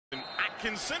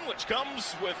Parkinson, which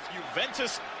comes with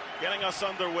Juventus getting us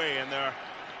underway in their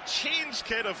change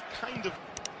kit of kind of...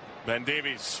 Ben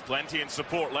Davies, plenty in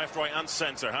support, left, right and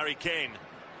centre. Harry Kane.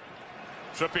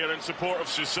 Trippier in support of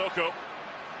Sissoko.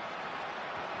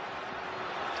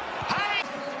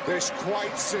 This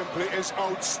quite simply is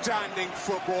outstanding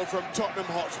football from Tottenham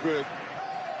Hotspur.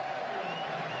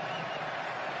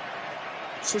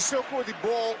 Sissoko with the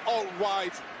ball out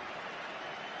wide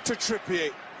to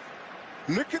Trippier.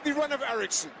 Look at the run of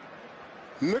Eriksen.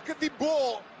 Look at the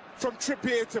ball from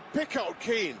Trippier to pick out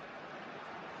Kane.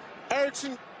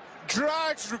 Eriksen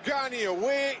drags Rugani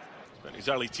away. In his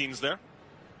early teens there.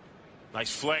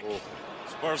 Nice flick. Oh.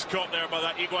 Spurs caught there by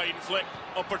that Higuain flick.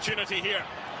 Opportunity here.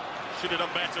 Should have done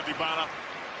better, Dybala.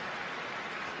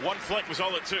 One flick was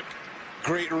all it took.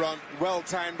 Great run, well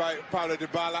timed by Paulo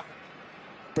Dybala.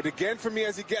 But again, for me,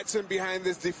 as he gets in behind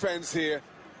this defence here,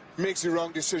 makes the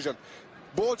wrong decision.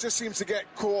 Ball just seems to get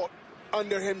caught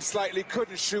under him slightly,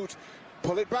 couldn't shoot.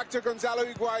 Pull it back to Gonzalo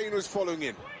Higuain, who's following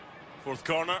in. Fourth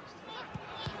corner.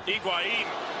 Higuain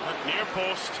at near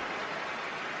post.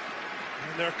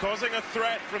 And they're causing a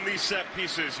threat from these set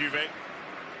pieces, Juve.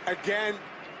 Again,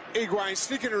 Higuain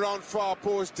sneaking around far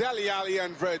post, Dele Alli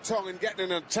and Vertonghen getting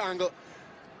in a tangle.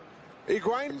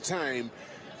 Higuain time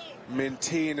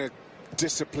maintain a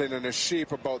discipline and a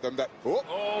shape about them that...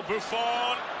 Oh,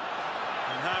 Buffon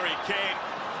and Harry Kane.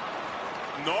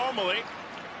 Normally,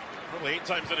 probably 8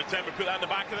 times out of 10 would put that in the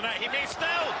back of the net. He may still.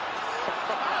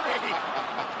 Harry,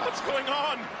 what's going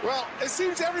on? Well, it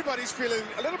seems everybody's feeling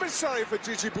a little bit sorry for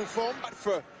Gigi Buffon.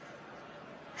 For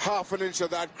half an inch of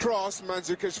that cross,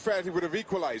 Mandzukic felt he would have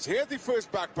equalised. Here's the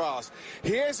first back pass.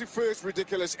 Here's the first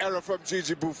ridiculous error from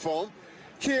Gigi Buffon.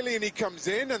 Chiellini comes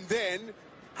in and then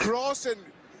crossing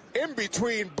in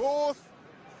between both.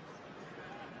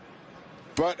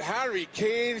 But Harry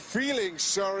Kane feeling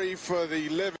sorry for the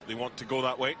living. They want to go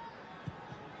that way.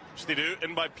 Which they do,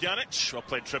 in by Pjanic. Well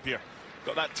played, Trippier.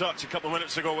 Got that touch a couple of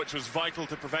minutes ago, which was vital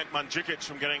to prevent Mandzukic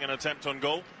from getting an attempt on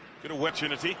goal. Good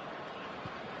opportunity.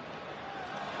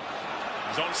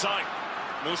 He's onside.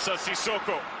 Moussa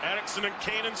Sissoko. Eriksen and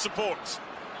Kane in support.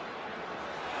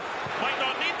 Might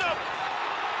not need them.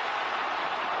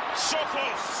 So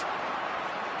close.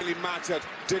 Really mattered.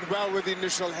 Did well with the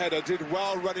initial header. Did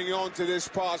well running on to this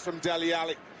pass from Dele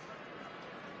Alli.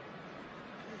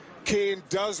 Kane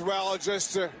does well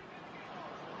just to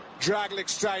drag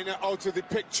Lichtsteiner out of the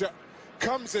picture.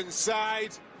 Comes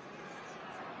inside.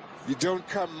 You don't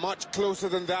come much closer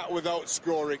than that without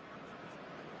scoring.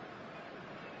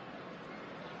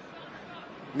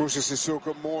 Moussa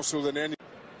Sissoko more so than any.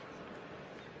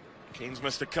 Kane's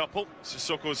missed a couple.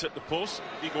 Sissoko's hit the post.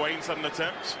 Higuain's had an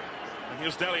attempt. And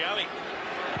here's Dele Alli.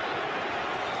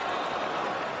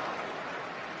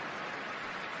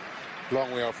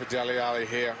 Long way out for Dele Alli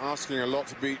here. Asking a lot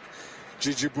to beat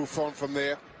Gigi Buffon from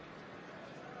there.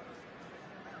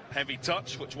 Heavy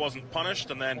touch, which wasn't punished,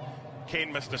 and then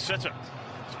Kane missed a sitter.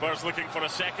 Spurs looking for a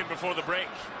second before the break.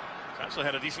 He's actually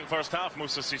had a decent first half,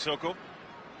 Moussa Sissoko.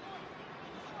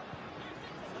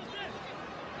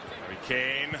 Harry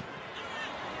Kane.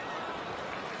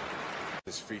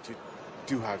 His feet, you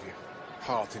do have your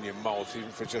heart in your mouth, even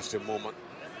for just a moment.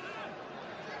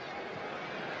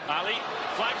 Ali,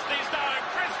 flag stays down.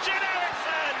 Christian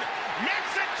Eriksen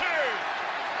makes it 2.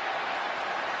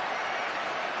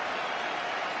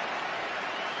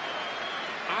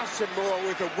 Asamoah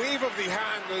with a wave of the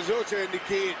hand as though to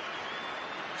indicate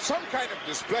some kind of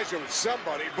displeasure with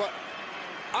somebody, but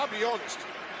I'll be honest,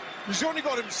 he's only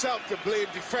got himself to blame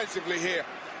defensively here.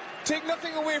 Take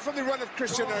nothing away from the run of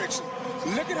Christian Eriksen.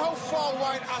 Look at how far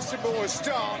wide Asamoah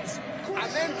starts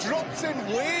and then drops in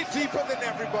way deeper than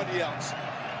everybody else.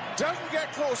 Doesn't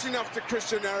get close enough to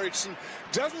Christian Eriksen,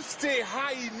 doesn't stay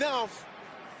high enough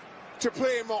to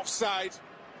play him offside.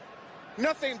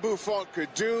 Nothing Buffon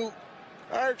could do.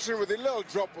 Eriksen with a little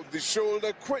drop of the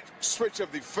shoulder, quick switch of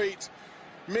the feet,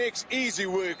 makes easy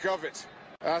work of it.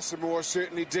 Asamoah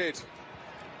certainly did.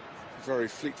 Very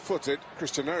fleet-footed,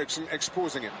 Christian Eriksen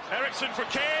exposing him. Eriksen for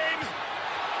Kane.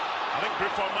 I think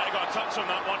Buffon might have got a touch on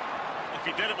that one. If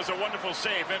he did, it was a wonderful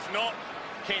save. If not,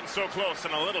 Kane so close,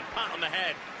 and a little pat on the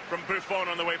head from Buffon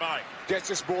on the way by. Gets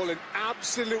this ball in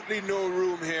absolutely no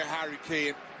room here, Harry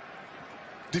Kane.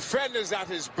 Defenders at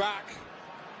his back.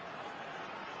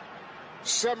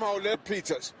 Somehow led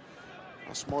Peters.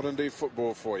 That's modern-day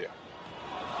football for you.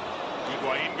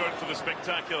 Higuain going for the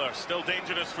spectacular. Still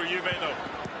dangerous for Juve, though.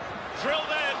 Drilled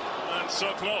in, and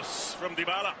so close from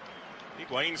Dybala.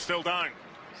 Higuain still down.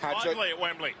 Finally at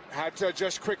Wembley. Had to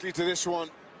adjust quickly to this one.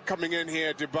 Coming in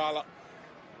here, Dybala.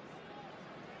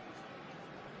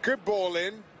 Good ball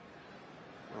in.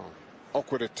 Oh,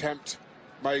 awkward attempt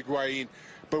by Higuain.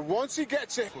 But once he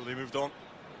gets it... Before they moved on.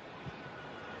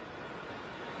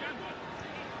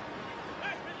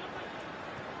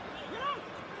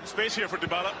 Space here for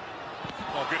Dybala.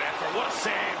 Oh, good effort. What a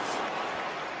save.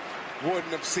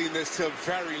 Wouldn't have seen this till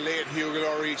very late, Hugo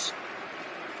Lloris.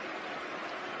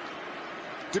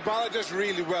 Dybala does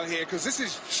really well here, because this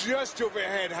is just over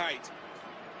head height.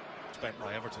 Spent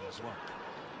by Everton as well.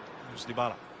 Here's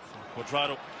Dybala for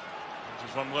Cuadrado.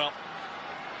 He's run well.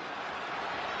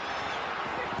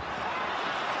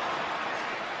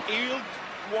 He'll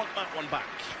want that one back.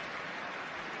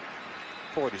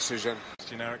 Poor decision.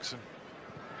 Christian Eriksen.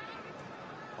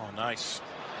 Oh, nice.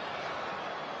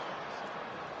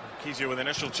 Easier with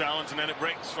initial challenge, and then it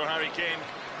breaks for Harry Kane,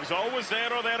 who's always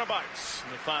there or thereabouts.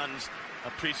 And the fans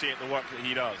appreciate the work that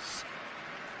he does.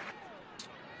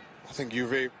 I think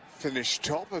Juve finished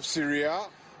top of Serie A.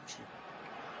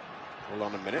 Hold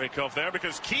on a minute. Break off there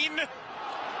because Keane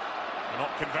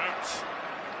not convert.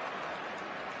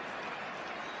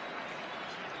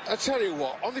 I tell you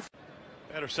what, on the...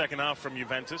 Better second half from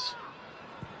Juventus.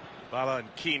 Bala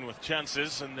and Keane with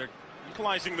chances, and they're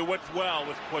utilising the width well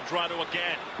with Cuadrado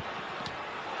again.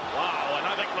 Wow, and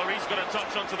I think Lloris got a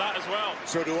touch onto that as well.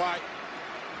 So do I.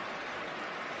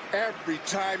 Every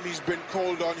time he's been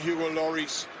called on, Hugo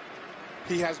Lloris,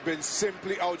 he has been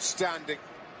simply outstanding.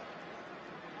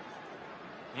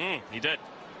 He did.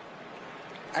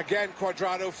 Again,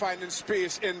 Cuadrado finding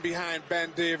space in behind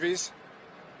Ben Davies.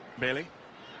 Bailey.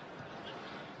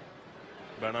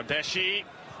 Bernardeschi.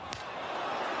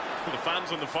 The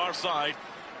fans on the far side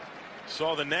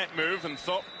saw the net move and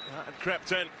thought that had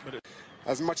crept in. But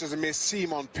As much as it may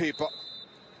seem on paper,